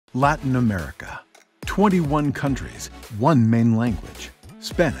Latin America. 21 countries, one main language,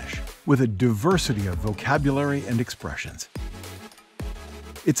 Spanish, with a diversity of vocabulary and expressions.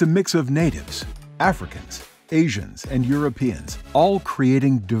 It's a mix of natives, Africans, Asians, and Europeans, all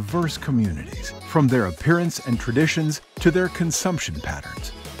creating diverse communities, from their appearance and traditions to their consumption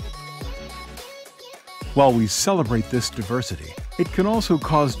patterns. While we celebrate this diversity, it can also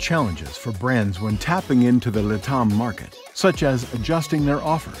cause challenges for brands when tapping into the Latam market, such as adjusting their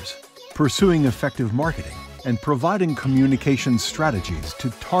offers, pursuing effective marketing, and providing communication strategies to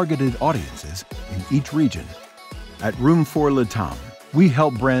targeted audiences in each region. At Room for Latam, we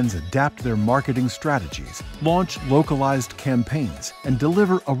help brands adapt their marketing strategies, launch localized campaigns, and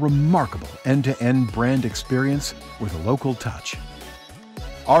deliver a remarkable end-to-end brand experience with a local touch.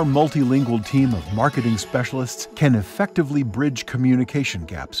 Our multilingual team of marketing specialists can effectively bridge communication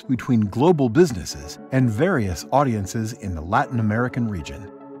gaps between global businesses and various audiences in the Latin American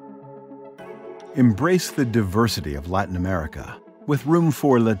region. Embrace the diversity of Latin America with Room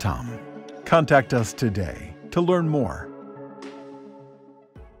for Latam. Contact us today to learn more.